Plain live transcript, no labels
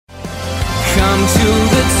to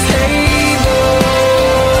the table.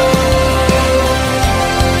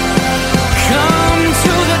 Come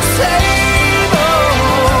to the table.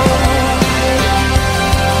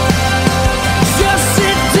 Just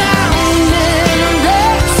sit down and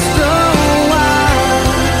rest a while.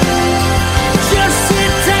 Just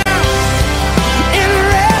sit down and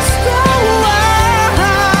rest a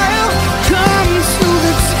while. Come to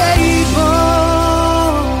the table.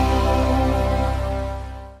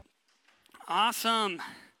 Awesome.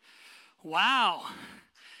 Wow.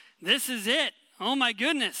 This is it. Oh my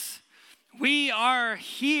goodness. We are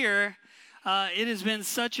here. It has been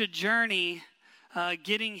such a journey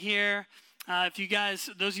getting here. If you guys,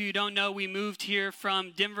 those of you who don't know, we moved here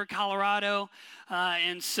from Denver, Colorado.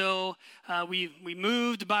 And so we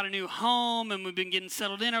moved, bought a new home, and we've been getting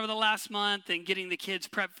settled in over the last month and getting the kids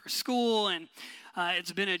prepped for school. And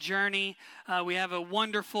it's been a journey. We have a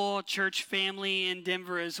wonderful church family in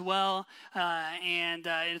Denver as well, and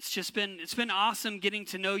it's been awesome getting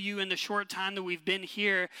to know you in the short time that we've been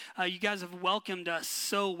here. You guys have welcomed us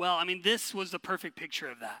so well. I mean, this was the perfect picture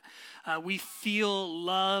of that. We feel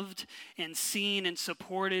loved and seen and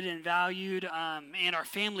supported and valued, and our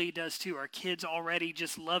family does too. Our kids already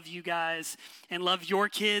just love you guys and love your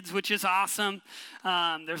kids, which is awesome.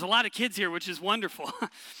 There's a lot of kids here, which is wonderful.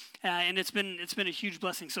 And it's been a huge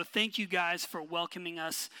blessing. So thank you guys for welcoming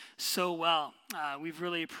us so well. We've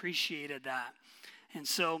really appreciated that. And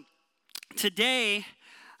so today,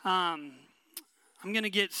 I'm going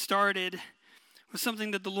to get started with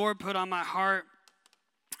something that the Lord put on my heart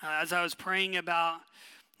as I was praying about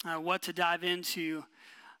what to dive into.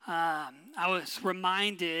 I was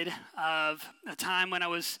reminded of a time when I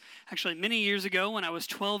was, actually many years ago, when I was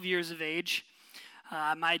 12 years of age.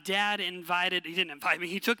 My dad he didn't invite me,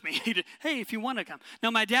 he took me. He did, hey, if you want to come. No,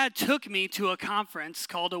 my dad took me to a conference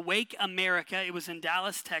called Awake America. It was in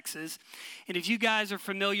Dallas, Texas. And if you guys are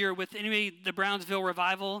familiar with the Brownsville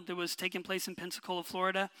revival that was taking place in Pensacola,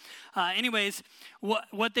 Florida. Anyways,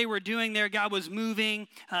 what they were doing there, God was moving,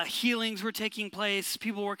 healings were taking place,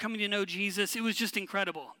 people were coming to know Jesus. It was just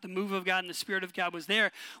incredible. The move of God and the Spirit of God was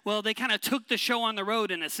there. Well, they kind of took the show on the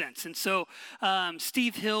road in a sense. And so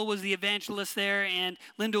Steve Hill was the evangelist there, and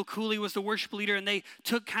Lyndall Cooley was the worship leader, and they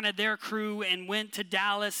took kind of their crew and went to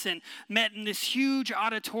Dallas and met in this huge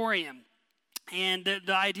auditorium. And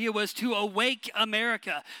the idea was to awake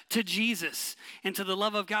America to Jesus and to the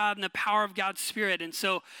love of God and the power of God's Spirit. And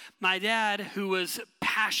so my dad, who was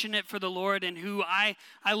passionate for the Lord and who I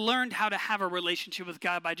learned how to have a relationship with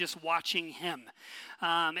God by just watching him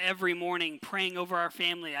every morning, praying over our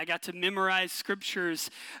family. I got to memorize scriptures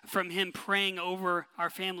from him praying over our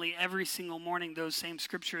family every single morning, those same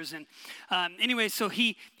scriptures. And anyway, so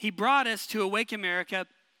he brought us to Awake America.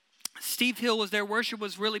 Steve Hill was there. Worship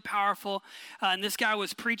was really powerful. And this guy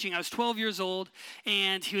was preaching. I was 12 years old,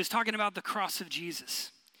 and he was talking about the cross of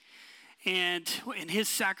Jesus and his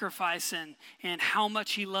sacrifice and how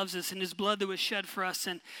much he loves us and his blood that was shed for us.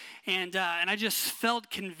 And I just felt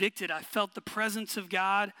convicted. I felt the presence of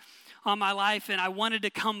God on my life, and I wanted to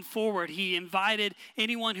come forward. He invited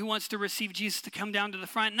anyone who wants to receive Jesus to come down to the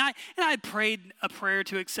front. And I prayed a prayer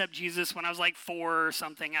to accept Jesus when I was like 4 or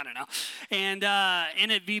something, I don't know, and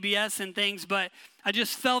at VBS and things. But I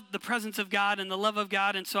just felt the presence of God and the love of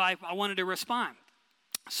God, and so I wanted to respond.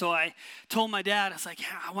 So I told my dad, I was like,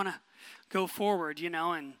 yeah, I want to go forward,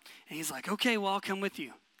 and he's like, okay, well, I'll come with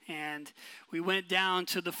you. And we went down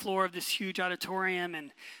to the floor of this huge auditorium,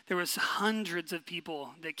 and there was hundreds of people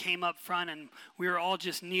that came up front, and we were all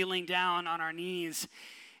just kneeling down on our knees.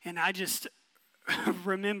 And I just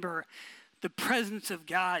remember the presence of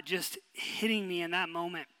God just hitting me in that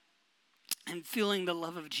moment and feeling the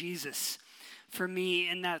love of Jesus for me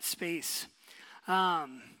in that space.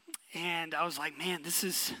 And I was like, man, this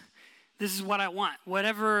is what I want.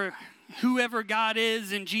 Whoever God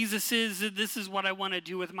is and Jesus is, this is what I want to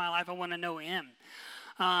do with my life. I want to know him.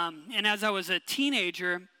 And as I was a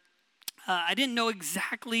teenager, I didn't know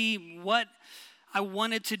exactly what I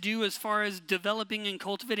wanted to do as far as developing and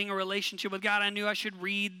cultivating a relationship with God. I knew I should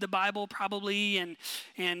read the Bible probably and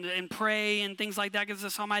pray and things like that because I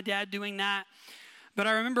saw my dad doing that. But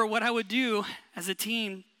I remember what I would do as a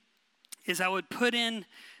teen is I would put in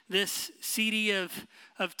this CD of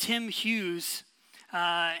Tim Hughes,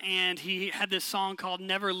 and he had this song called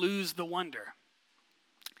Never Lose the Wonder.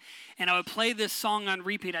 And I would play this song on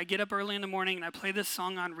repeat. I'd get up early in the morning and I'd play this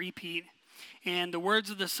song on repeat. And the words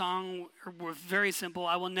of the song were very simple.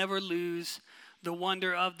 I will never lose the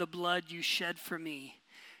wonder of the blood you shed for me.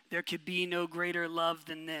 There could be no greater love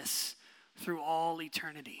than this through all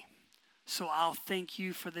eternity. So I'll thank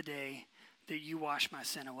you for the day that you wash my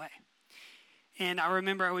sin away. And I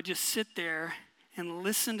remember I would just sit there and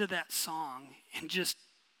listen to that song and just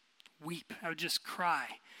weep. I would just cry.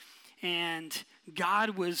 And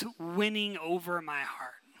God was winning over my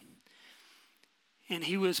heart. And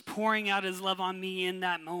he was pouring out his love on me in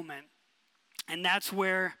that moment. And that's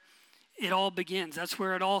where it all begins. That's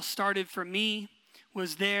where it all started for me,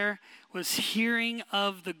 was hearing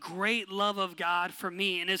of the great love of God for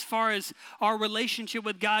me. And as far as our relationship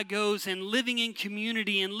with God goes, and living in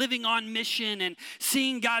community and living on mission and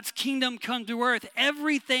seeing God's kingdom come to earth,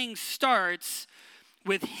 everything starts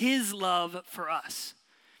with his love for us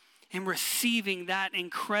and receiving that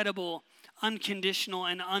incredible, unconditional,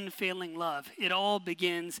 and unfailing love. It all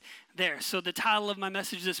begins there. So the title of my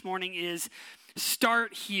message this morning is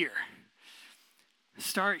Start Here.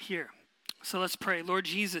 Start here. So let's pray. Lord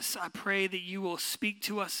Jesus, I pray that you will speak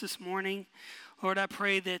to us this morning. Lord, I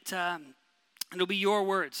pray that it'll be your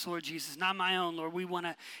words, Lord Jesus, not my own. Lord, we want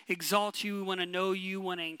to exalt you. We want to know you,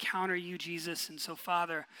 want to encounter you, Jesus. And so,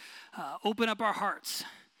 Father, open up our hearts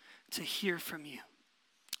to hear from you.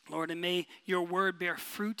 Lord, and may your word bear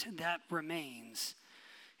fruit that remains.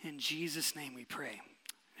 In Jesus' name we pray.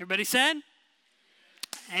 Everybody said?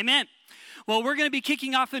 Amen. Well, we're going to be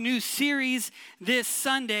kicking off a new series this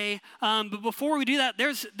Sunday, but before we do that,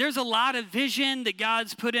 there's a lot of vision that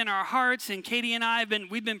God's put in our hearts, and Katie and I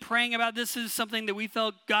we've been praying about this. This is something that we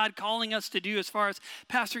felt God calling us to do as far as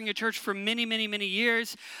pastoring a church for many, many, many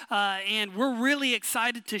years, and we're really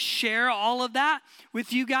excited to share all of that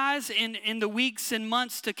with you guys in the weeks and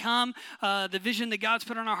months to come. The vision that God's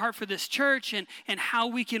put on our heart for this church, and how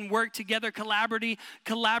we can work together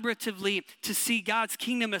collaboratively to see God's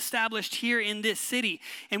kingdom established here in this city.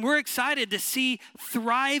 And we're excited to see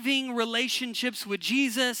thriving relationships with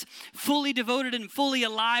Jesus, fully devoted and fully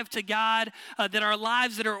alive to God, that our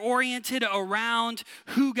lives that are oriented around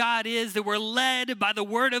who God is, that we're led by the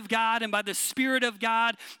Word of God and by the Spirit of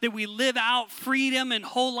God, that we live out freedom and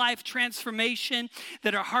whole life transformation,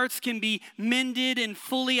 that our hearts can be mended and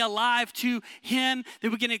fully alive to Him,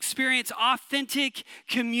 that we can experience authentic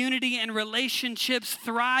community and relationships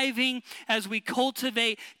thriving as we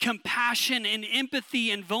cultivate compassion and empathy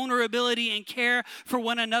and vulnerability and care for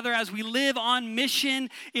one another, as we live on mission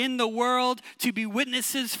in the world to be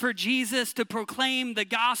witnesses for Jesus, to proclaim the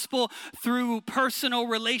gospel through personal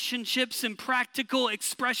relationships and practical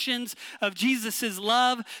expressions of Jesus's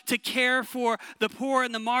love, to care for the poor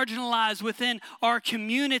and the marginalized within our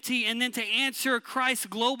community, and then to answer Christ's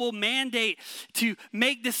global mandate to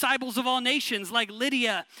make disciples of all nations, like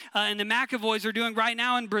Lydia and the McAvoys are doing right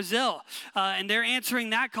now in Brazil, and they're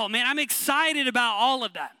answering that call. Man, I'm excited about all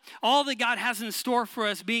of that, all that God has in store for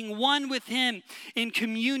us, being one with Him in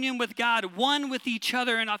communion with God, one with each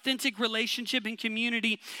other in authentic relationship and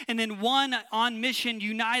community, and then one on mission,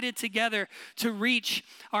 united together to reach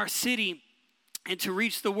our city and to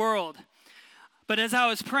reach the world. But as I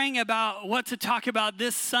was praying about what to talk about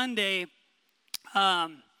this Sunday,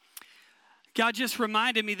 God just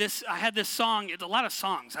reminded me this. I had this song. It's a lot of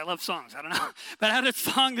songs. I love songs. I don't know. But I had a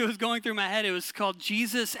song that was going through my head. It was called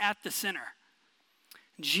Jesus at the Center.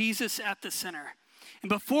 Jesus at the center. And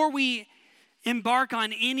before we embark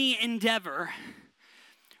on any endeavor,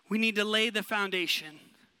 we need to lay the foundation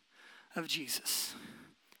of Jesus.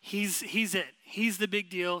 He's it. He's the big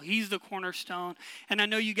deal. He's the cornerstone. And I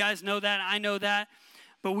know you guys know that. I know that.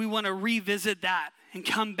 But we want to revisit that and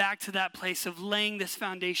come back to that place of laying this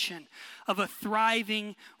foundation of a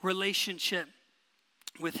thriving relationship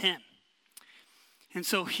with Him. And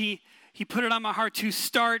so he put it on my heart to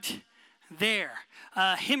start there.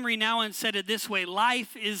 Henry Nouwen said it this way: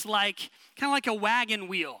 life is kind of like a wagon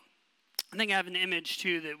wheel. I think I have an image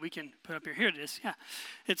too that we can put up here. Here it is. Yeah,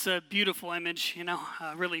 it's a beautiful image.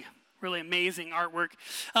 Really, really amazing artwork.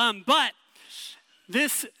 But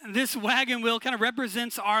this wagon wheel kind of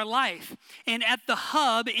represents our life, and at the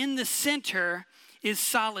hub in the center is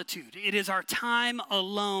solitude. It is our time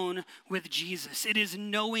alone with Jesus. It is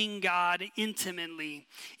knowing God intimately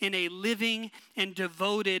in a living and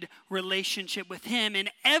devoted relationship with Him.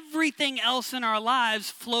 And everything else in our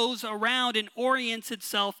lives flows around and orients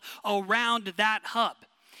itself around that hub.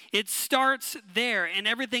 It starts there, and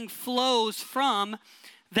everything flows from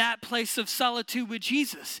that place of solitude with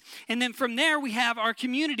Jesus. And then from there we have our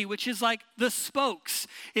community, which is like the spokes.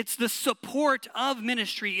 It's the support of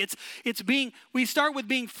ministry. We start with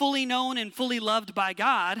being fully known and fully loved by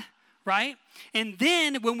God, right? And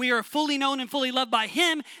then when we are fully known and fully loved by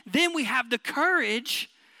Him, then we have the courage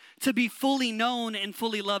to be fully known and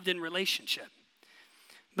fully loved in relationship.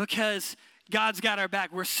 Because God's got our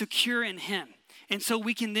back. We're secure in Him. And so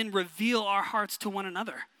we can then reveal our hearts to one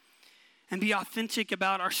another. and be authentic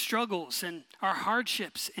about our struggles and our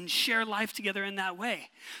hardships and share life together in that way.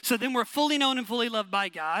 So then we're fully known and fully loved by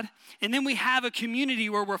God. And then we have a community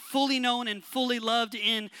where we're fully known and fully loved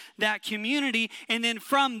in that community. And then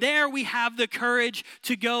from there, we have the courage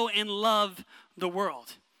to go and love the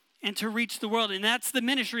world and to reach the world. And that's the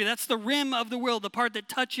ministry. That's the rim of the world, the part that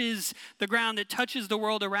touches the ground, that touches the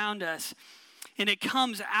world around us. And it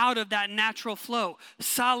comes out of that natural flow,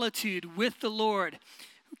 solitude with the Lord,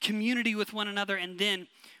 community with one another, and then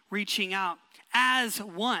reaching out as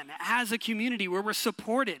one, as a community where we're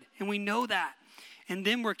supported and we know that. And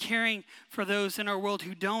then we're caring for those in our world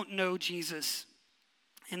who don't know Jesus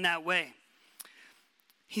in that way.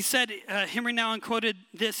 He said, Henry Nouwen quoted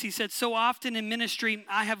this. He said, "So often in ministry,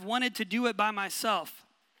 I have wanted to do it by myself.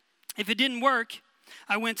 If it didn't work,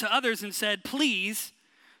 I went to others and said, please,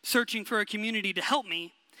 searching for a community to help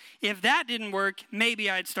me. If that didn't work, maybe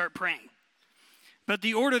I'd start praying. But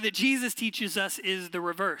the order that Jesus teaches us is the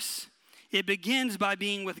reverse. It begins by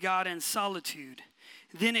being with God in solitude.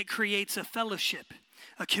 Then it creates a fellowship,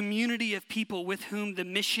 a community of people with whom the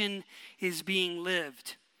mission is being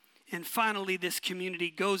lived. And finally, this community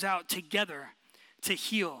goes out together to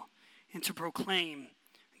heal and to proclaim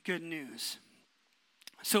good news."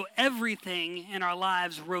 So everything in our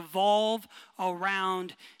lives revolve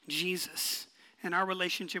around Jesus and our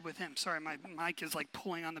relationship with him. Sorry, my mic is like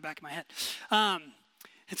pulling on the back of my head.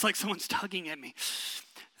 It's like someone's tugging at me.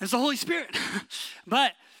 It's the Holy Spirit.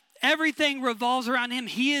 But everything revolves around him.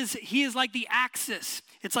 He is like the axis.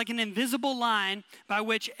 It's like an invisible line by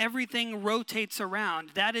which everything rotates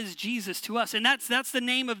around. That is Jesus to us. And that's the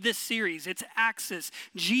name of this series. It's Axis,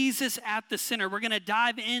 Jesus at the center. We're going to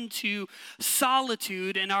dive into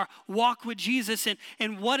solitude and our walk with Jesus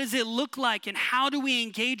and what does it look like and how do we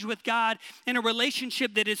engage with God in a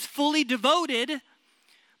relationship that is fully devoted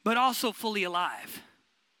but also fully alive.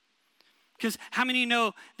 Because how many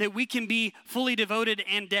know that we can be fully devoted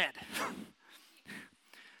and dead?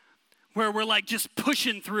 Where we're like just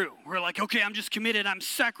pushing through. We're like, okay, I'm just committed. I'm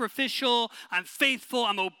sacrificial. I'm faithful.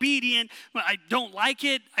 I'm obedient. I don't like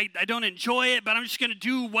it. I don't enjoy it, but I'm just going to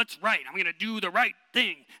do what's right. I'm going to do the right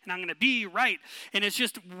thing, and I'm going to be right. And it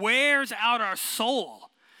just wears out our soul,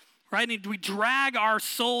 right? And we drag our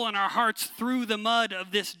soul and our hearts through the mud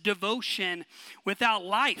of this devotion without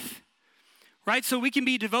life, right? So we can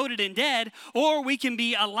be devoted and dead, or we can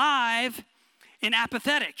be alive and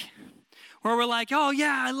apathetic. Where we're like, oh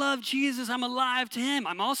yeah, I love Jesus, I'm alive to him.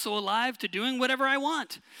 I'm also alive to doing whatever I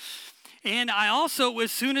want. And I also,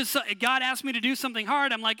 as soon as God asks me to do something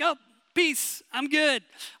hard, I'm like, oh, peace, I'm good.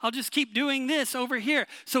 I'll just keep doing this over here.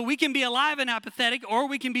 So we can be alive and apathetic, or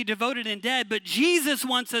we can be devoted and dead, but Jesus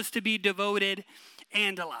wants us to be devoted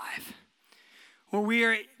and alive.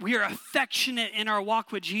 Where we are affectionate in our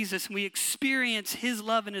walk with Jesus and we experience his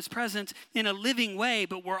love and his presence in a living way,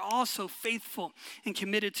 but we're also faithful and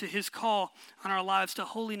committed to his call on our lives to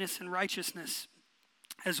holiness and righteousness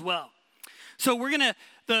as well. So we're going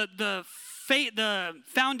to, the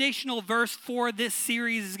foundational verse for this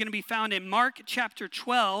series is going to be found in Mark chapter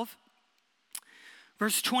 12,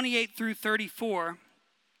 verse 28 through 34.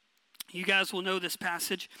 You guys will know this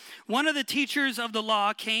passage. One of the teachers of the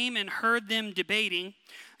law came and heard them debating.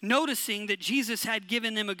 Noticing that Jesus had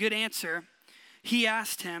given them a good answer, he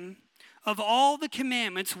asked him, "Of all the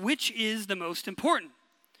commandments, which is the most important?"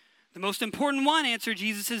 "The most important one," answered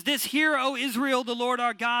Jesus, "is this: Hear, O Israel, the Lord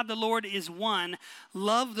our God, the Lord is one.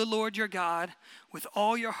 Love the Lord your God with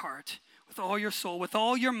all your heart, with all your soul, with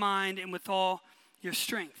all your mind, and with all your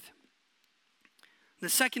strength. The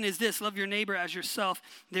second is this: love your neighbor as yourself.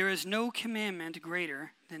 There is no commandment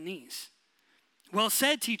greater than these." "Well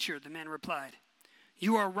said, teacher," the man replied.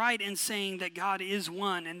 "You are right in saying that God is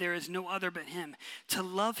one and there is no other but him. To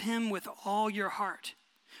love him with all your heart,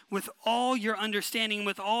 with all your understanding,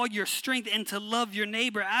 with all your strength, and to love your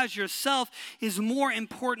neighbor as yourself is more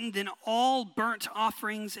important than all burnt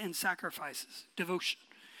offerings and sacrifices." Devotion.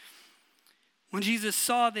 When Jesus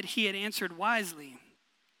saw that he had answered wisely,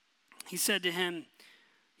 he said to him,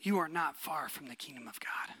 "You are not far from the kingdom of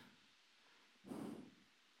God."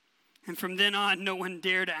 And from then on, no one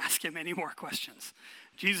dared ask him any more questions.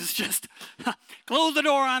 Jesus just closed the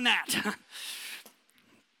door on that.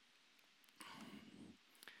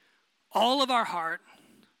 All of our heart,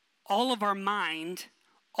 all of our mind,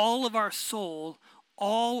 all of our soul,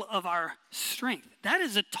 all of our strength. That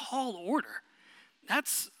is a tall order.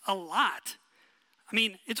 That's a lot. I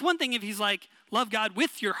mean, it's one thing if he's like, love God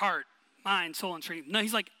with your heart, mind, soul, and strength. No,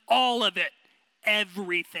 he's like, all of it,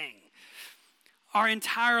 everything. Our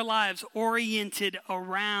entire lives oriented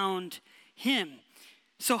around him.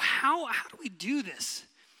 So how do we do this?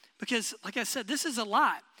 Because, like I said, this is a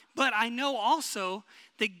lot. But I know also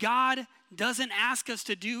that God doesn't ask us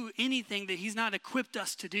to do anything that he's not equipped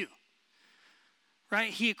us to do.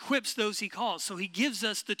 Right? He equips those he calls. So he gives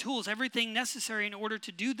us the tools, everything necessary in order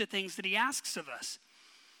to do the things that he asks of us.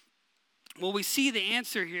 Well, we see the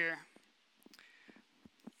answer here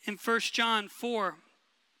in 1 John 4,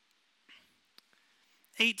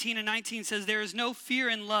 18 and 19 says, there is no fear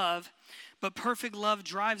in love, but perfect love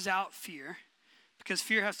drives out fear, because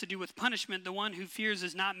fear has to do with punishment. The one who fears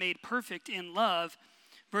is not made perfect in love.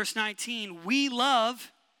 Verse 19, we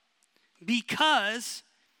love because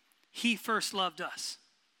he first loved us.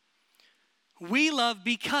 We love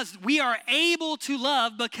because we are able to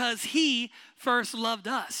love because he first loved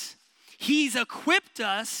us. He's equipped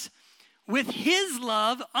us with his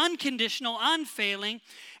love, unconditional, unfailing,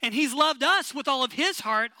 and he's loved us with all of his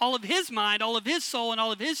heart, all of his mind, all of his soul, and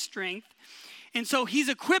all of his strength. And so he's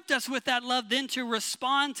equipped us with that love then to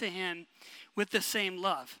respond to him with the same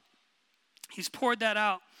love. He's poured that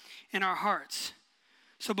out in our hearts.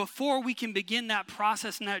 So before we can begin that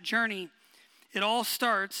process and that journey, it all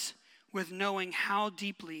starts with knowing how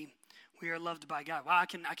deeply we are loved by God. Wow, I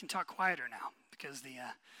can talk quieter now because the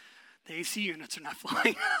AC units are not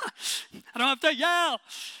flying. I don't have to yell.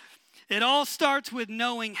 It all starts with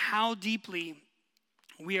knowing how deeply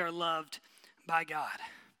we are loved by God.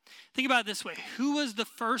 Think about it this way. Who was the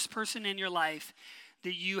first person in your life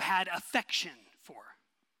that you had affection for?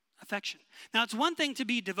 Affection. Now, it's one thing to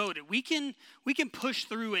be devoted. We can push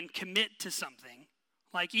through and commit to something,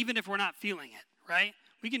 like even if we're not feeling it, right?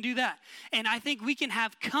 We can do that. And I think we can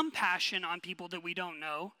have compassion on people that we don't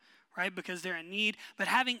know, right, because they're in need. But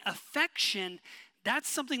having affection, that's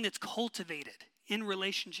something that's cultivated in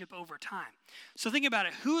relationship over time. So think about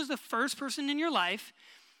it. Who is the first person in your life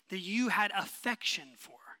that you had affection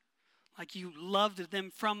for? Like you loved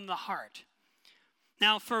them from the heart.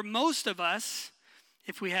 Now, for most of us,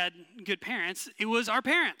 if we had good parents, it was our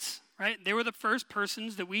parents, right? They were the first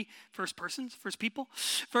people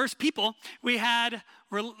we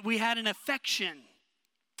had an affection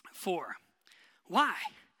for. Why?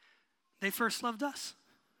 They first loved us.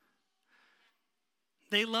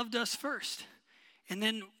 They loved us first. And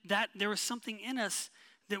then there was something in us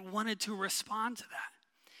that wanted to respond to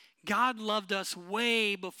that. God loved us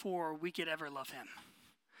way before we could ever love him.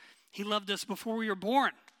 He loved us before we were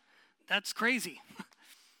born. That's crazy.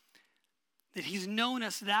 That he's known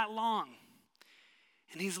us that long.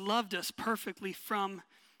 And he's loved us perfectly from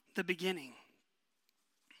the beginning.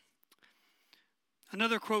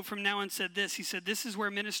 Another quote from Nouwen said this. He said, this is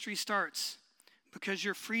where ministry starts, because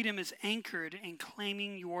your freedom is anchored in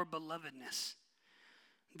claiming your belovedness.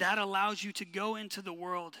 That allows you to go into the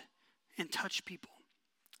world and touch people,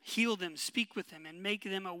 heal them, speak with them, and make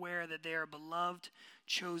them aware that they are beloved,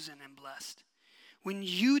 chosen, and blessed. When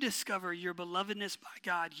you discover your belovedness by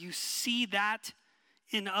God, you see that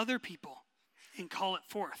in other people and call it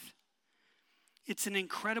forth. It's an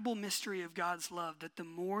incredible mystery of God's love that the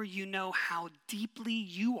more you know how deeply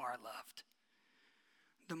you are loved,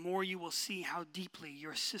 the more you will see how deeply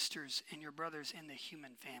your sisters and your brothers in the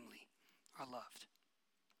human family are loved.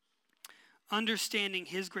 Understanding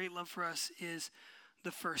his great love for us is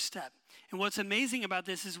the first step. And what's amazing about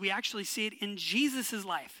this is we actually see it in Jesus'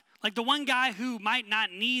 life. Like the one guy who might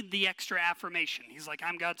not need the extra affirmation. He's like,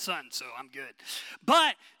 I'm God's son, so I'm good.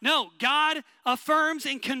 But no, God affirms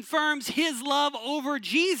and confirms his love over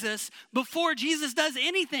Jesus before Jesus does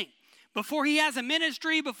anything. Before he has a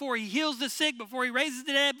ministry, before he heals the sick, before he raises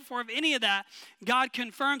the dead, before any of that, God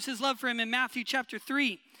confirms his love for him in Matthew chapter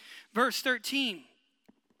 3, verse 13.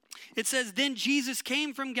 It says, then Jesus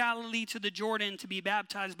came from Galilee to the Jordan to be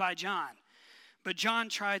baptized by John. But John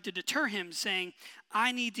tried to deter him, saying,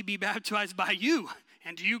 I need to be baptized by you.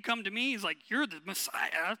 And do you come to me? He's like, you're the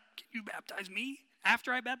Messiah. Can you baptize me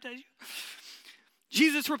after I baptize you?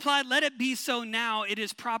 Jesus replied, let it be so now. It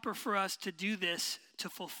is proper for us to do this to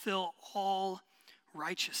fulfill all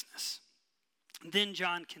righteousness. Then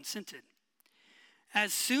John consented.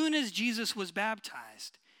 As soon as Jesus was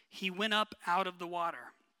baptized, he went up out of the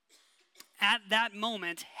water. At that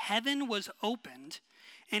moment, heaven was opened,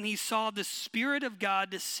 and he saw the Spirit of God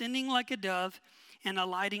descending like a dove and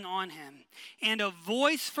alighting on him. And a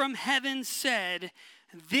voice from heaven said,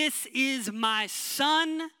 this is my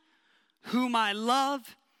Son, whom I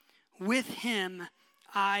love. With him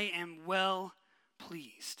I am well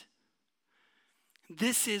pleased.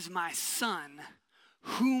 This is my Son,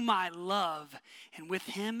 whom I love, and with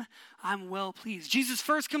him I'm well pleased. Jesus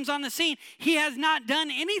first comes on the scene. He has not done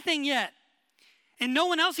anything yet. And no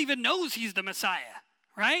one else even knows he's the Messiah,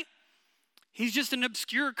 right? He's just an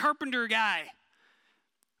obscure carpenter guy.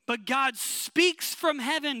 But God speaks from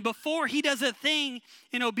heaven before he does a thing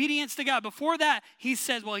in obedience to God. Before that, he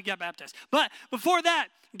says, well, he got baptized. But before that,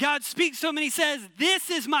 God speaks to him and he says, this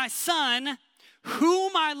is my son,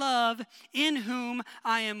 whom I love, in whom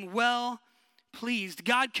I am well pleased.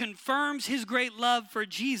 God confirms his great love for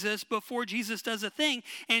Jesus before Jesus does a thing.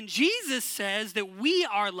 And Jesus says that we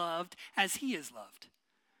are loved as he is loved.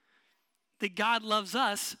 That God loves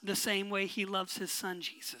us the same way he loves his son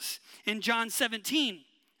Jesus. In John 17,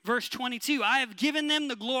 verse 22, I have given them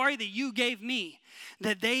the glory that you gave me,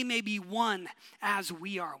 that they may be one as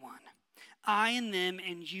we are one. I and them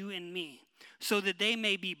and you and me, so that they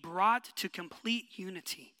may be brought to complete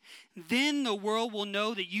unity. Then the world will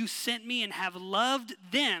know that you sent me and have loved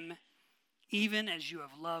them even as you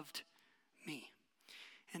have loved me.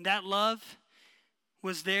 And that love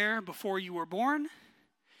was there before you were born,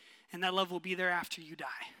 and that love will be there after you die.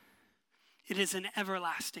 It is an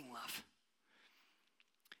everlasting love.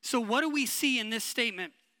 So what do we see in this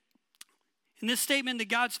statement? In this statement that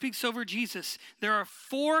God speaks over Jesus, there are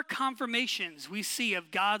 4 confirmations we see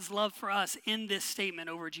of God's love for us in this statement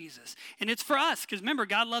over Jesus. And it's for us, because remember,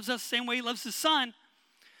 God loves us the same way he loves his son.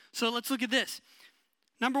 So let's look at this.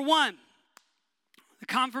 Number 1, the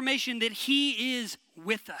confirmation that he is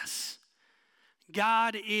with us.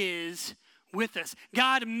 God is with us.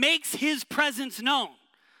 God makes his presence known.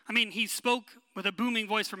 I mean, he spoke with a booming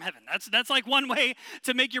voice from heaven. That's like one way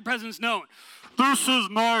to make your presence known. This is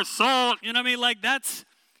my son. You know what I mean? Like that's,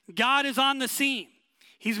 God is on the scene.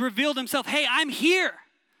 He's revealed himself. Hey, I'm here.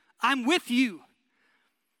 I'm with you.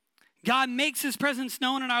 God makes his presence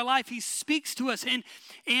known in our life. He speaks to us.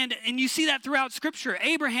 And you see that throughout Scripture.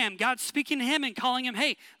 Abraham, God's speaking to him and calling him,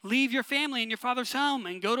 hey, leave your family and your father's home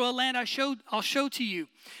and go to a land I'll show to you.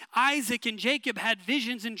 Isaac and Jacob had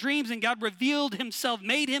visions and dreams, and God revealed himself,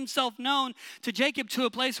 made himself known to Jacob to a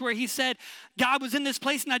place where he said, God was in this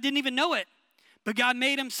place and I didn't even know it. But God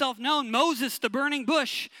made himself known. Moses, the burning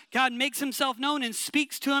bush, God makes himself known and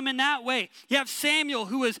speaks to him in that way. You have Samuel,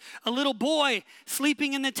 who was a little boy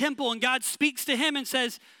sleeping in the temple, and God speaks to him and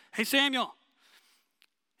says, hey, Samuel.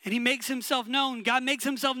 And he makes himself known. God makes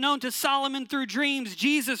himself known to Solomon through dreams.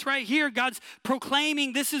 Jesus right here, God's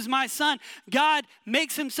proclaiming, this is my son. God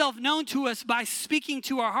makes himself known to us by speaking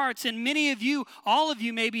to our hearts. And many of you, all of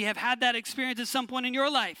you maybe, have had that experience at some point in your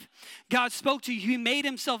life. God spoke to you. He made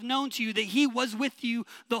himself known to you that he was with you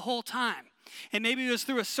the whole time. And maybe it was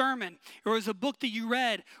through a sermon, or it was a book that you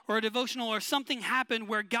read, or a devotional, or something happened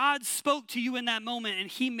where God spoke to you in that moment and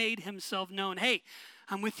he made himself known. Hey,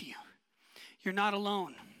 I'm with you. You're not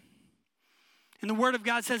alone. And the word of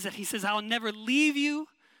God says that. He says, I will never leave you.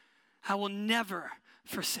 I will never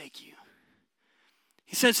forsake you.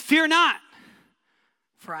 He says, fear not,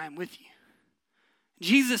 for I am with you.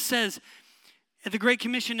 Jesus says at the Great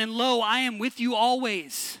Commission, and lo, I am with you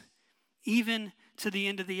always, even to the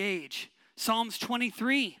end of the age. Psalms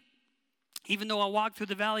 23, even though I walk through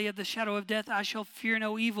the valley of the shadow of death, I shall fear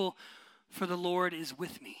no evil, for the Lord is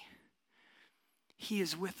with me. He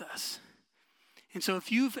is with us. And so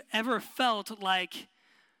if you've ever felt like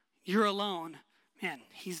you're alone, man,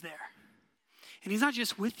 he's there. And he's not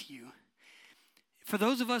just with you. For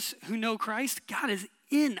those of us who know Christ, God is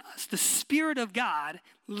in us. The Spirit of God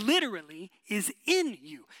literally is in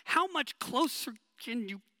you. How much closer can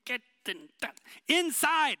you get than that?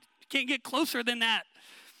 Inside. You can't get closer than that.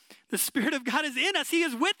 The Spirit of God is in us. He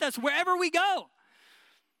is with us wherever we go.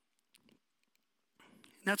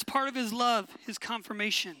 And that's part of his love, his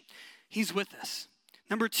confirmation. He's with us.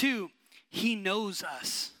 Number 2, he knows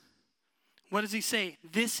us. What does he say?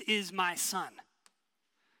 This is my son.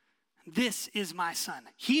 This is my son.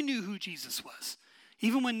 He knew who Jesus was,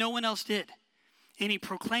 even when no one else did. And he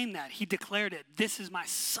proclaimed that. He declared it. This is my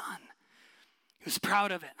son. He was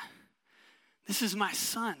proud of it. This is my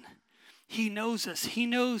son. He knows us. He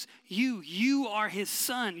knows you. You are his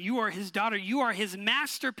son. You are his daughter. You are his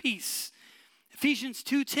masterpiece. Ephesians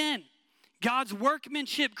 2:10. God's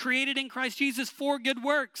workmanship created in Christ Jesus for good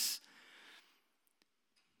works.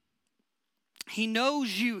 He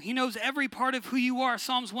knows you. He knows every part of who you are.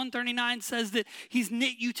 Psalms 139 says that he's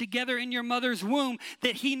knit you together in your mother's womb,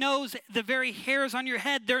 that he knows the very hairs on your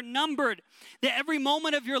head, they're numbered, that every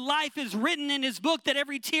moment of your life is written in his book, that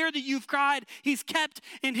every tear that you've cried, he's kept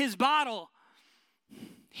in his bottle.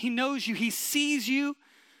 He knows you. He sees you,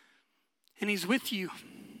 and he's with you.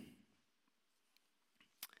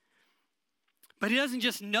 But he doesn't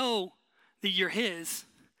just know that you're his.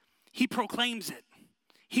 He proclaims it.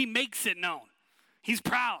 He makes it known. He's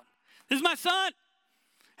proud. This is my son.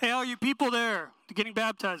 Hey, all you people there getting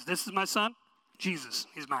baptized, this is my son. Jesus,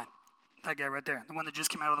 he's mine. That guy right there, the one that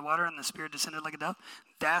just came out of the water and the Spirit descended like a dove.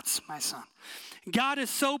 That's my son. God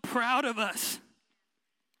is so proud of us.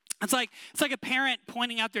 It's like a parent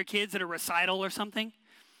pointing out their kids at a recital or something.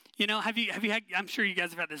 You know, have you had, I'm sure you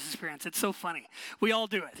guys have had this experience. It's so funny. We all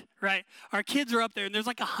do it, right? Our kids are up there and there's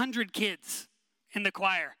like 100 kids in the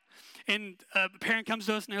choir. And a parent comes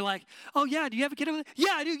to us and they're like, oh yeah, do you have a kid over there?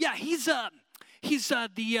 Yeah, I do. Yeah, he's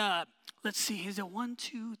let's see, he's a 1,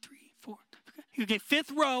 2, 3, 4. Okay,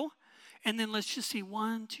 5th row. And then let's just see,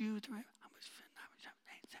 1, 2, 3.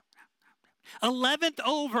 11th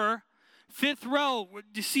over, 5th row.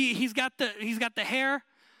 You see, he's got the hair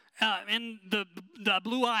and the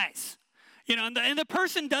blue eyes. You know, and the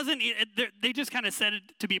person doesn't. They just kind of said it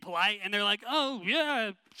to be polite, and they're like, "Oh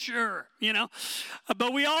yeah, sure," you know.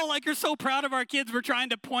 But we all are so proud of our kids. We're trying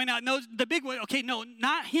to point out, no, the big one. Okay, no,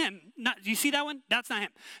 not him. Do you see that one? That's not him.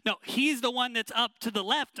 No, he's the one that's up to the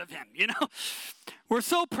left of him. You know, we're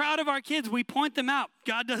so proud of our kids. We point them out.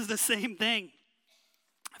 God does the same thing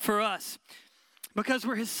for us because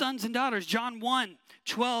we're His sons and daughters. John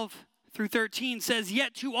 1:12-13 says,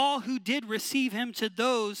 "Yet to all who did receive Him, to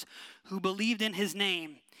those who believed in His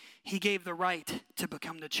name, He gave the right to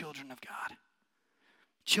become the children of God.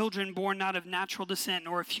 Children born not of natural descent,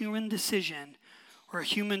 nor of human decision, or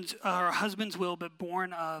a husband's will, but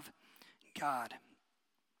born of God."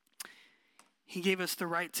 He gave us the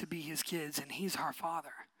right to be His kids, and He's our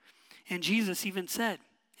Father. And Jesus even said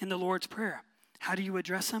in the Lord's Prayer, how do you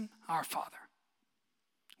address Him? Our Father.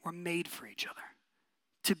 We're made for each other,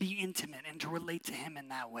 to be intimate and to relate to Him in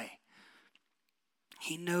that way.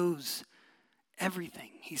 He knows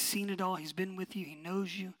everything. He's seen it all. He's been with you. He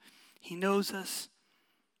knows you. He knows us.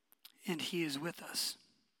 And He is with us.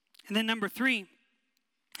 And then number 3,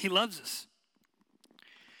 He loves us.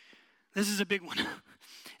 This is a big one.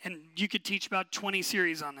 And you could teach about 20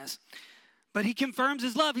 series on this. But He confirms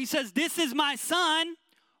His love. He says, "This is my Son,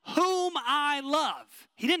 whom I love."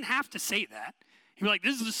 He didn't have to say that. He'd be like,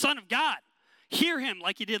 "This is the Son of God. Hear Him,"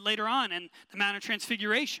 like He did later on in the Mount of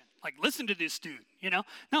Transfiguration. Like, listen to this dude, you know?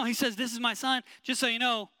 No, He says, "This is my Son." Just so you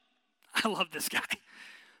know, I love this guy.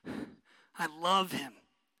 I love him.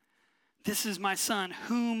 This is my Son,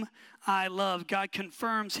 whom I love. God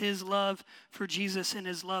confirms His love for Jesus and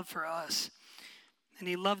His love for us. And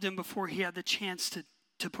He loved Him before He had the chance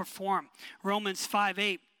to perform. Romans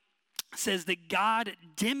 5:8 says that God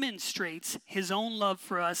demonstrates His own love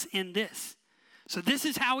for us in this. So this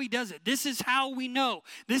is how He does it. This is how we know.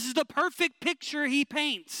 This is the perfect picture He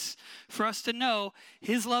paints for us to know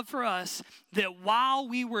His love for us, that while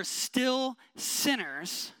we were still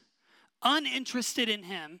sinners, uninterested in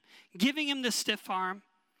Him, giving Him the stiff arm,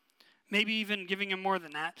 maybe even giving Him more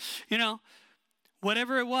than that, you know,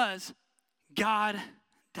 whatever it was, God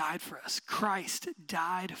died for us. Christ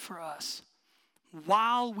died for us.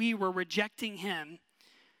 While we were rejecting Him,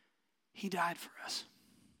 He died for us.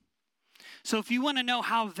 So if you want to know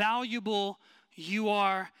how valuable you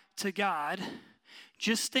are to God,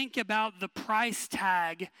 just think about the price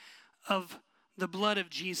tag of the blood of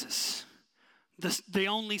Jesus, the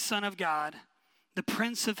only Son of God, the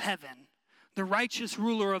Prince of Heaven, the righteous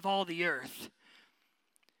ruler of all the earth.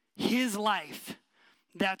 His life,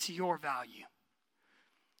 that's your value.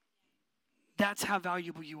 That's how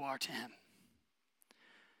valuable you are to Him.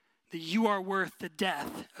 That you are worth the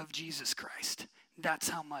death of Jesus Christ. That's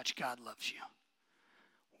how much God loves you.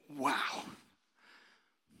 Wow.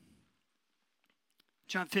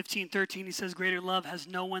 John 15:13, He says, "Greater love has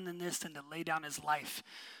no one than this, than to lay down His life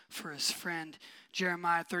for his friend."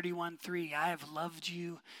 Jeremiah 31:3, "I have loved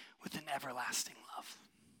you with an everlasting love.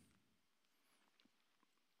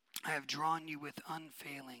 I have drawn you with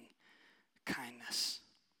unfailing kindness."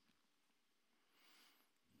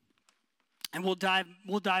 And we'll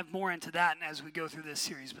dive more into that as we go through this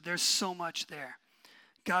series, but there's so much there.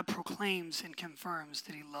 God proclaims and confirms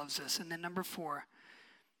that He loves us. And then number 4,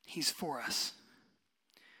 He's for us,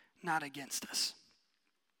 not against us.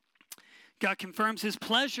 God confirms His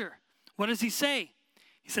pleasure. What does He say?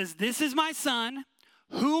 He says, "This is my Son,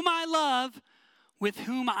 whom I love, with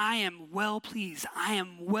whom I am well pleased." I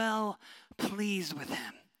am well pleased with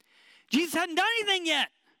Him. Jesus hadn't done anything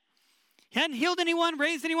yet. He hadn't healed anyone,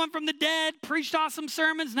 raised anyone from the dead, preached awesome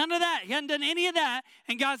sermons, none of that. He hadn't done any of that.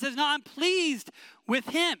 And God says, "No, I'm pleased with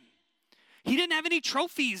him." He didn't have any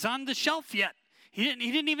trophies on the shelf yet. He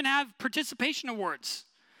didn't even have participation awards.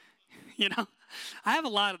 You know, I have a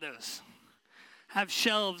lot of those. I have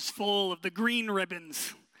shelves full of the green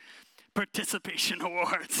ribbons, participation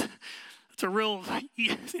awards. It's a real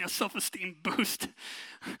self-esteem boost.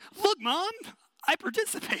 Look, Mom, I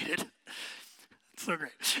participated. So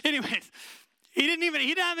great. Anyways, he didn't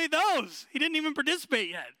have any of those. He didn't even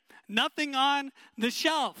participate yet. nothing on the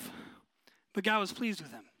shelf. But God was pleased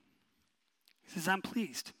with him. He says, I'm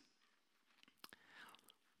pleased.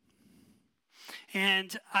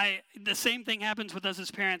 And the same thing happens with us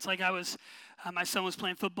as parents. Like my son was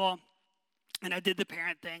playing football, and I did the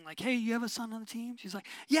parent thing. Like, hey, you have a son on the team? She's like,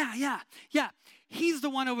 yeah. He's the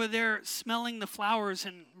one over there smelling the flowers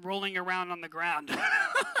and rolling around on the ground.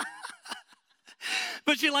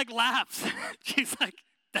 But she laughs. She's like,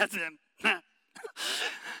 that's him.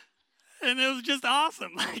 And it was just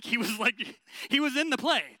awesome. He was in the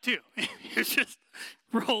play too. He was just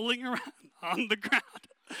rolling around on the ground.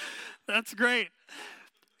 That's great.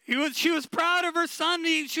 She was proud of her son.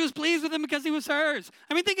 She was pleased with him because he was hers.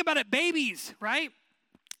 I mean, think about it. Babies, right?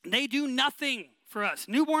 They do nothing for us.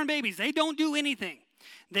 Newborn babies, they don't do anything.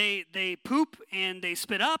 They poop and they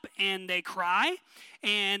spit up and they cry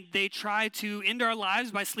and they try to end our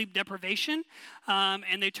lives by sleep deprivation,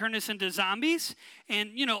 and they turn us into zombies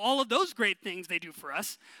and, all of those great things they do for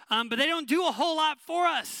us, but they don't do a whole lot for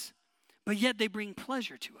us, but yet they bring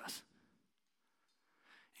pleasure to us.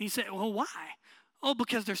 And you say, well, why? Oh,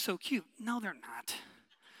 because they're so cute. No, they're not.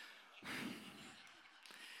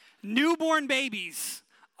 Newborn babies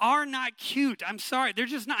are not cute. I'm sorry. They're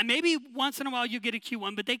just not. Maybe once in a while you get a cute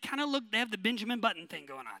one, but they kind of they have the Benjamin Button thing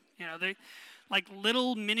going on. They like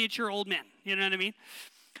little miniature old men. You know what I mean?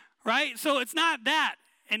 Right? So it's not that.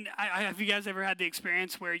 And have you guys ever had the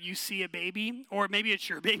experience where you see a baby, or maybe it's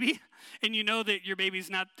your baby, and you know that your baby's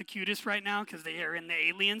not the cutest right now because they are in the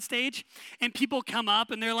alien stage, and people come up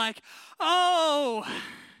and they're like, oh,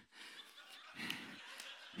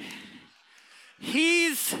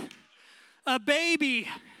 he's a baby.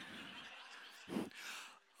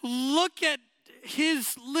 Look at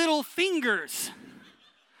his little fingers.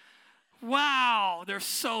 Wow, they're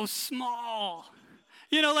so small.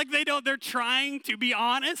 They're trying to be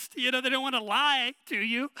honest. They don't want to lie to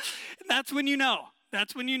you. And that's when you know.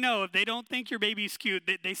 That's when you know. If they don't think your baby's cute,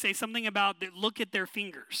 they say something about, look at their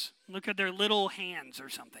fingers. Look at their little hands or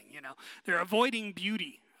something, They're avoiding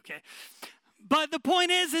beauty, okay? But the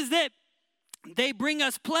point is that they bring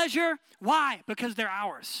us pleasure. Why? Because they're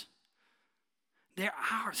ours. They're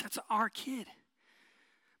ours. That's our kid.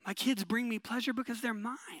 My kids bring me pleasure because they're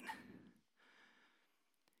mine.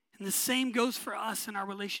 And the same goes for us in our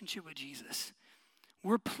relationship with Jesus.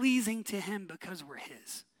 We're pleasing to him because we're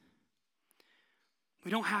his.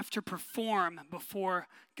 We don't have to perform before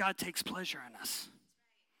God takes pleasure in us.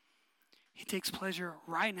 He takes pleasure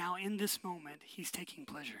right now in this moment. He's taking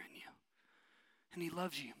pleasure in you. And he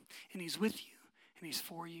loves you. And he's with you. And he's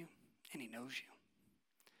for you. And he knows you.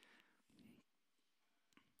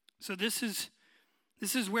 So this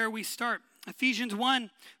is where we start. Ephesians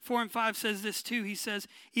 1:4-5 says this too. He says,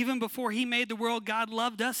 even before he made the world, God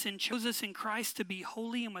loved us and chose us in Christ to be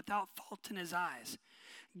holy and without fault in his eyes.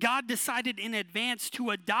 God decided in advance to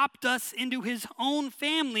adopt us into his own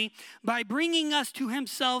family by bringing us to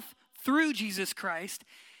himself through Jesus Christ.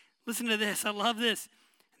 Listen to this. I love this.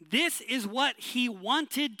 This is what he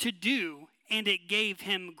wanted to do, and it gave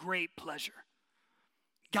him great pleasure.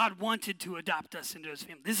 God wanted to adopt us into his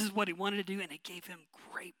family. This is what he wanted to do, and it gave him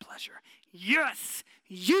great pleasure. Yes,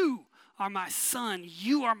 you are my son.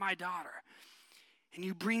 You are my daughter. And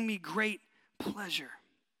you bring me great pleasure.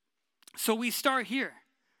 So we start here,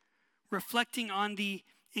 reflecting on the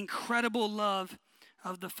incredible love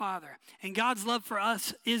of the Father. And God's love for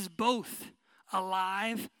us is both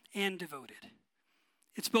alive and devoted.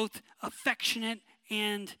 It's both affectionate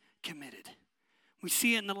and committed. We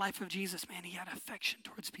see it in the life of Jesus. Man, he had affection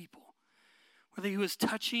towards people. Whether he was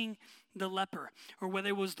touching the leper or whether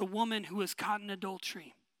it was the woman who was caught in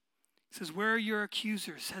adultery. He says, where are your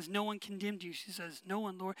accusers? Has no one condemned you? She says, no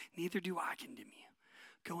one, Lord, neither do I condemn you.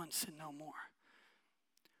 Go and sin no more.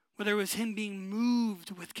 Whether it was him being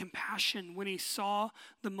moved with compassion when he saw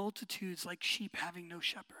the multitudes like sheep having no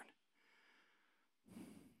shepherd.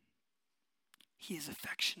 He is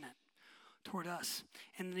affectionate toward us.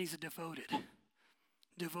 And then he's devoted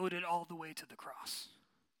all the way to the cross.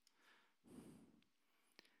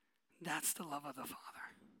 That's the love of the Father.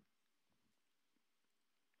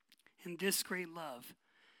 And this great love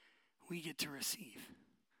we get to receive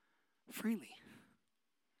freely.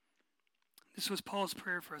 This was Paul's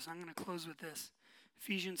prayer for us. I'm going to close with this.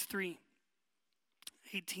 Ephesians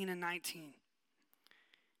 3:18 and 19.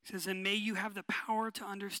 He says, and may you have the power to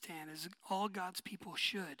understand, as all God's people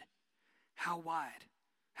should, how wide,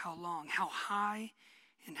 how long, how high,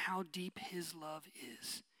 and how deep his love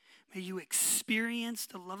is. May you experience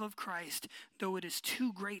the love of Christ, though it is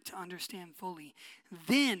too great to understand fully.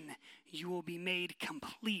 Then you will be made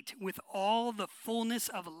complete with all the fullness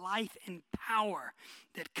of life and power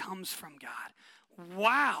that comes from God.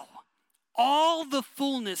 wow, all the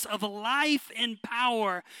fullness of life and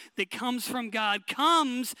power that comes from God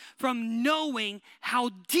comes from knowing how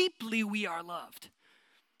deeply we are loved.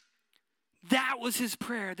 That was his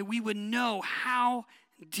prayer, that we would know how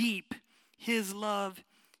deep his love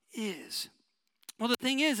is. Well, the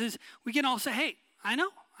thing is we can all say, hey, I know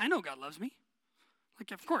God loves me.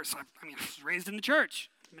 Like, of course, I was raised in the church.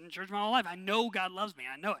 I've been in church my whole life. I know God loves me.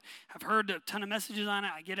 I know it. I've heard a ton of messages on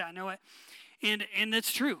it. I get it. I know it. And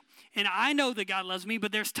that's true. And I know that God loves me,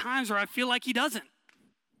 but there's times where I feel like he doesn't.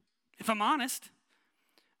 If I'm honest,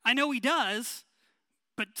 I know he does,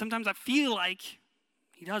 but sometimes I feel like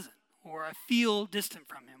he doesn't, or I feel distant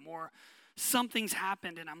from him, or something's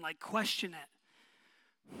happened and I'm like, question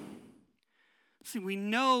it. See, we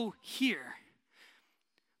know here,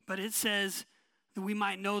 but it says that we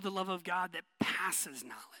might know the love of God that passes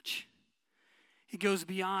knowledge. It goes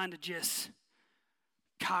beyond just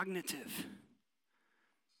cognitive.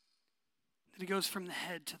 That it goes from the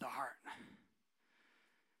head to the heart.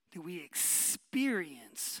 That we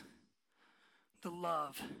experience the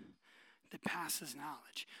love that passes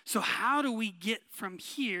knowledge. So how do we get from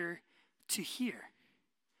here to here?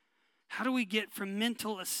 How do we get from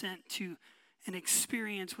mental assent to an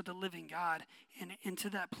experience with the living God and into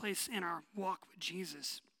that place in our walk with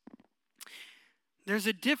Jesus? There's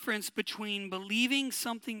a difference between believing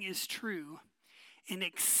something is true and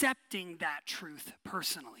accepting that truth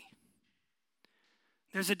personally.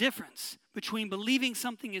 There's a difference between believing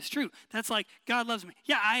something is true. That's like, God loves me.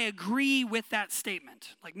 Yeah, I agree with that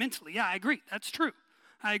statement. Like mentally, yeah, I agree. That's true.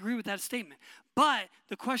 I agree with that statement. But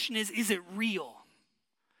the question is it real?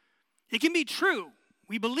 It can be true.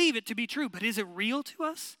 We believe it to be true, but is it real to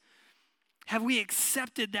us? Have we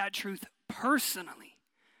accepted that truth personally?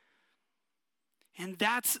 And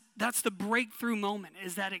that's the breakthrough moment,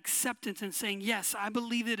 is that acceptance and saying, yes, I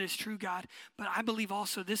believe it is true, God, but I believe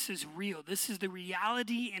also this is real. This is the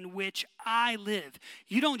reality in which I live.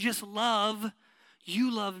 You don't just love,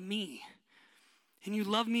 you love me. And you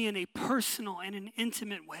love me in a personal and an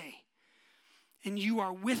intimate way. And you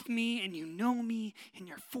are with me, and you know me, and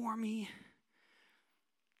you're for me.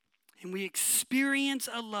 And we experience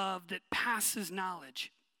a love that passes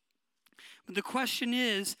knowledge. But the question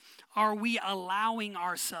is, are we allowing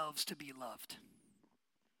ourselves to be loved?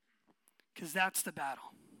 Because that's the battle.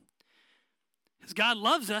 Because God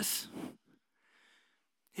loves us,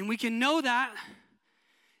 and we can know that,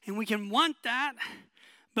 and we can want that,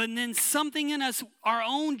 but then something in us, our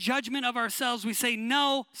own judgment of ourselves, we say,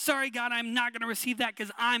 no, sorry, God, I'm not going to receive that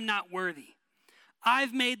because I'm not worthy.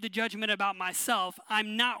 I've made the judgment about myself.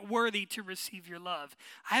 I'm not worthy to receive your love.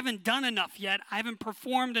 I haven't done enough yet. I haven't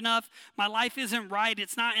performed enough. My life isn't right.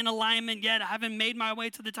 It's not in alignment yet. I haven't made my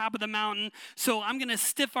way to the top of the mountain. So I'm going to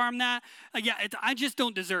stiff arm that. I just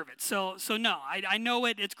don't deserve it. So no, I know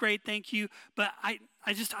it. It's great. Thank you. But I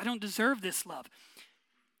don't deserve this love.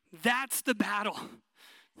 That's the battle.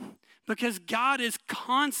 Because God is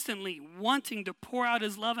constantly wanting to pour out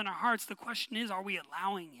his love in our hearts. The question is, are we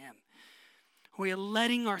allowing him? We are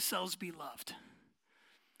letting ourselves be loved.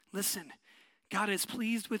 Listen, God is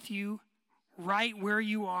pleased with you right where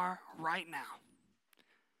you are right now.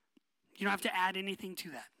 You don't have to add anything to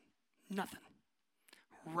that. Nothing.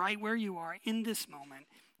 Right where you are in this moment,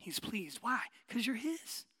 he's pleased. Why? Because you're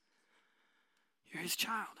his. You're his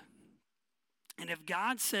child. And if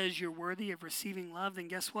God says you're worthy of receiving love, then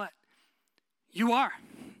guess what? You are.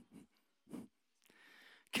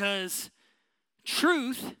 Because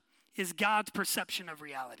truth is God's perception of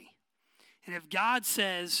reality. And if God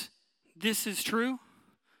says, this is true,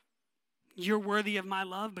 you're worthy of my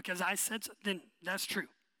love because I said so, then that's true.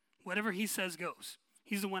 Whatever he says goes.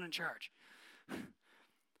 He's the one in charge.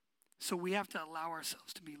 So we have to allow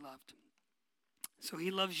ourselves to be loved. So he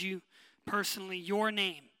loves you personally, your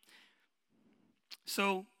name.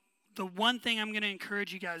 So the one thing I'm going to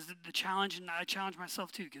encourage you guys, the challenge, and I challenge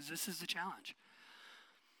myself too, because this is the challenge.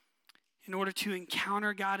 In order to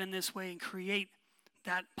encounter God in this way and create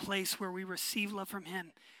that place where we receive love from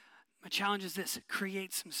him, my challenge is this: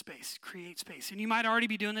 create some space, create space. And you might already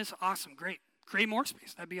be doing this. Awesome, great. Create more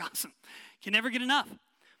space. That'd be awesome. You can never get enough.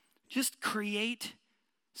 Just create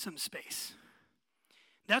some space.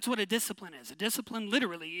 That's what a discipline is. A discipline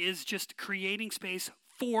literally is just creating space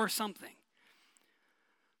for something.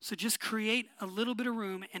 So just create a little bit of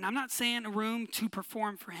room. And I'm not saying a room to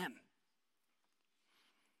perform for him.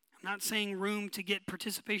 I'm not saying room to get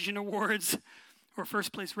participation awards or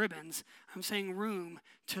first place ribbons. I'm saying room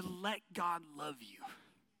to let God love you.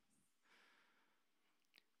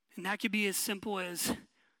 And that could be as simple as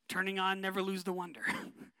turning on Never Lose the Wonder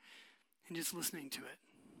and just listening to it.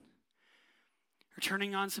 or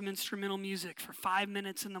turning on some instrumental music for 5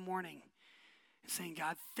 minutes in the morning and saying,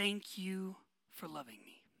 God, thank you for loving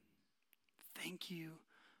me. Thank you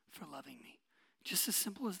for loving me. Just as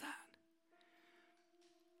simple as that.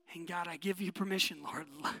 And God, I give you permission, Lord,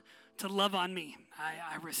 to love on me.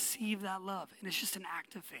 I receive that love. And it's just an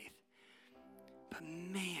act of faith. But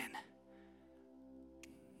man,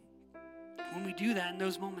 when we do that in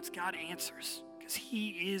those moments, God answers because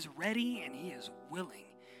he is ready and he is willing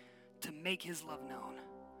to make his love known.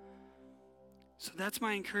 So that's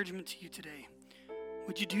my encouragement to you today.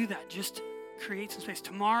 Would you do that? Just create some space.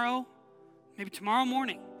 Tomorrow, maybe tomorrow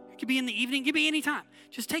morning. It could be in the evening. It could be any time.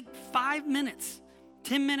 Just take 5 minutes,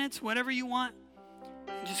 10 minutes, whatever you want,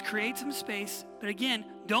 and just create some space. But again,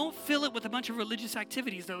 don't fill it with a bunch of religious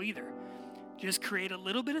activities though either. Just create a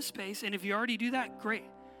little bit of space. And if you already do that, great.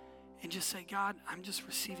 And just say, God, I'm just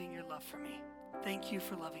receiving your love for me. Thank you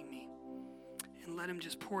for loving me. And let him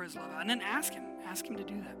just pour his love out. And then ask him to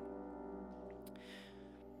do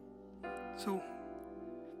that. So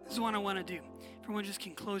this is what I want to do. Everyone just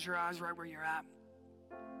can close your eyes right where you're at.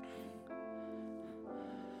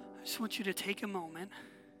 I just want you to take a moment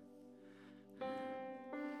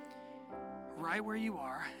right where you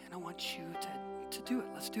are, and I want you to do it.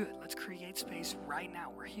 Let's do it. Let's create space right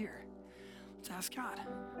now. We're here. Let's ask God.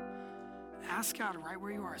 Ask God right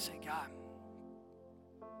where you are. Say, God,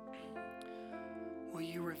 will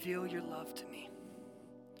you reveal your love to me?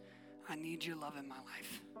 I need your love in my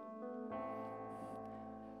life.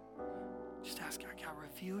 Just ask God, God,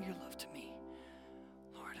 reveal your love to me.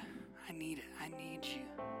 Lord, I need it. I need you.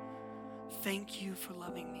 Thank you for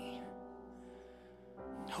loving me.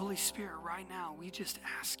 Holy Spirit, right now, we just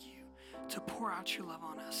ask you to pour out your love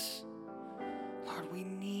on us. Lord, we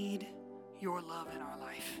need your love in our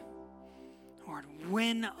life. Lord,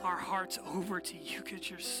 win our hearts over to you because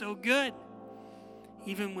you're so good.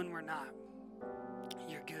 Even when we're not,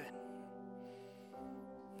 you're good.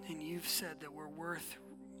 And you've said that we're worth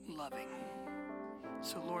loving.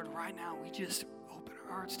 So Lord, right now, we just open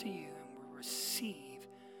our hearts to you and we receive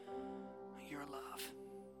your love.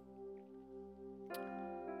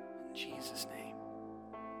 In Jesus' name.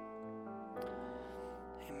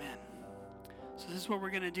 Amen. So this is what we're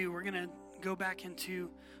going to do. We're going to go back into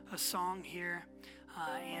a song here.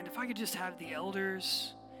 And if I could just have the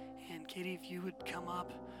elders and Katie, if you would come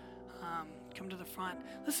up, come to the front.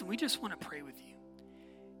 Listen, we just want to pray with you.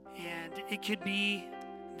 And it could be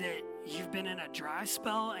that you've been in a dry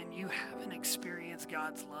spell and you haven't experienced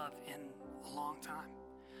God's love in a long time.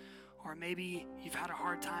 Or maybe you've had a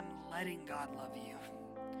hard time letting God love you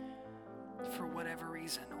for whatever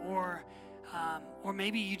reason. Or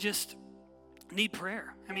maybe you just need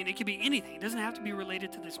prayer. I mean, it could be anything. It doesn't have to be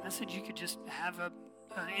related to this message. You could just have an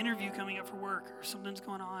interview coming up for work, or something's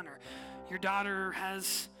going on, or your daughter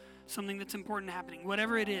has something that's important happening.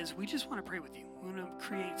 Whatever it is, we just want to pray with you. We want to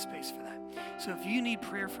create space for that. So if you need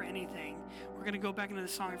prayer for anything, we're going to go back into the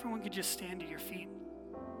song. Everyone could just stand to your feet.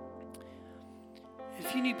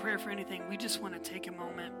 If you need prayer for anything, we just want to take a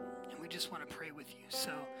moment and we just want to pray with you.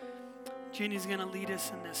 So Jenny's going to lead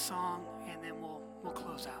us in this song, and then we'll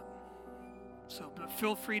close out. So, but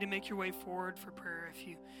feel free to make your way forward for prayer if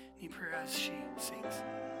you need prayer as she sings.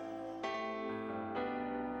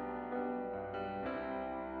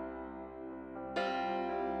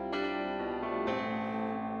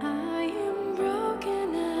 I am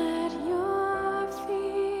broken at your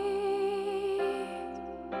feet,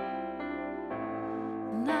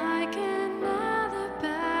 like an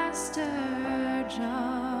alabaster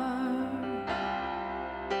jar.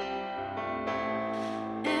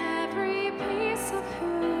 Every piece of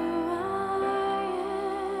who I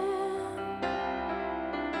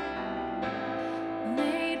am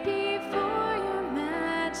laid before your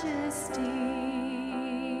majesty,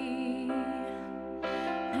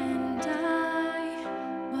 and I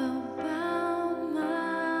will bow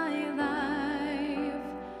my life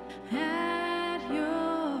at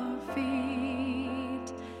your feet,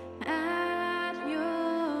 at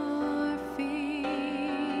your feet.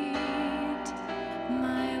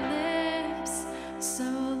 My lips, so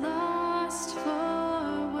lost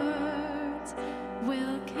for words,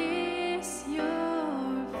 will kiss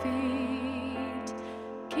your feet,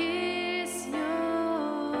 kiss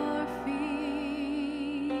your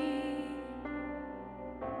feet.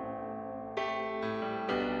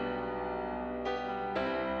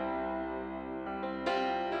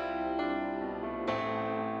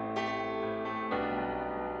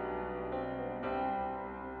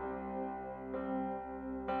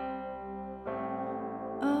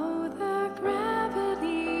 Oh, the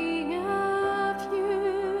gravity of you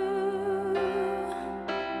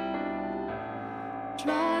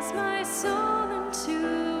draws my soul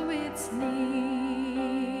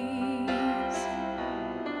knees.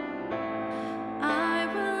 I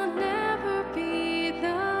will never be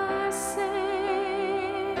the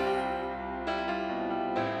same.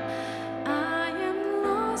 I am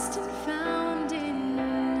lost and found in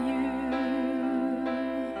you,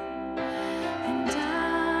 and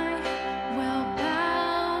I will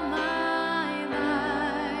bow my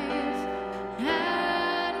life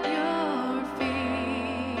at your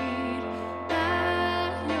feet,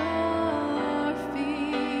 at your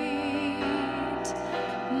feet.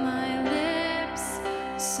 My lips,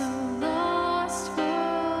 so lost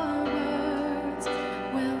for words,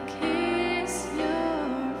 will kiss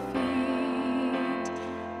your feet,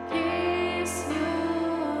 kiss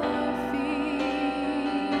your feet.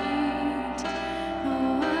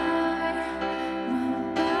 Oh, I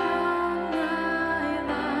will bow my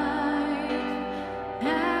life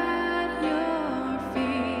at your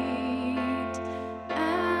feet,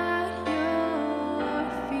 at your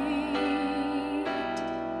feet.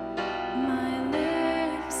 My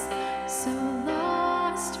lips, so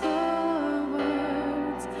lost for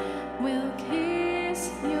words, will kiss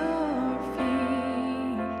your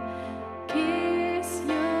feet, kiss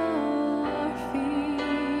your feet.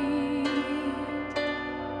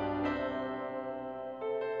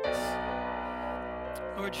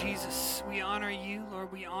 Lord Jesus, we honor you.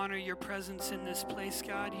 Lord, we honor your presence in this place,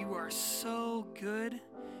 God. You are so good.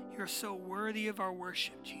 You're so worthy of our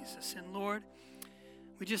worship, Jesus. And Lord,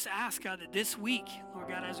 we just ask, God, that this week, Lord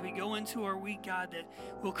God, as we go into our week, God, that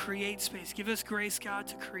we'll create space. Give us grace, God,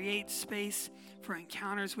 to create space for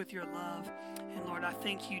encounters with your love. And Lord, I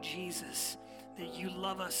thank you, Jesus, that you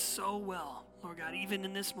love us so well. Lord God, even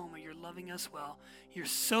in this moment, you're loving us well. You're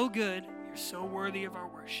so good. You're so worthy of our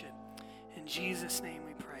worship. In Jesus' name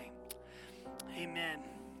we pray. Amen.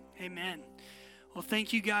 Amen. Well,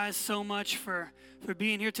 thank you guys so much for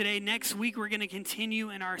being here today. Next week, we're going to continue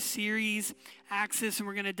in our series, Axis, and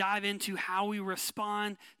we're going to dive into how we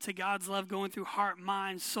respond to God's love, going through heart,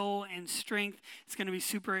 mind, soul, and strength. It's going to be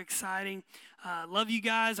super exciting. Love you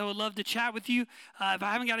guys. I would love to chat with you. If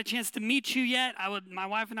I haven't got a chance to meet you yet, my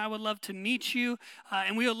wife and I would love to meet you.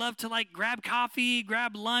 And we would love to grab coffee,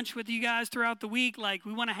 grab lunch with you guys throughout the week.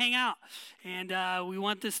 We want to hang out. And we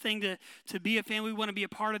want this thing to be a family. We want to be a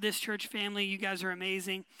part of this church family. You guys are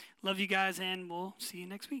amazing. Love you guys, and we'll see you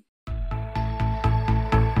next week.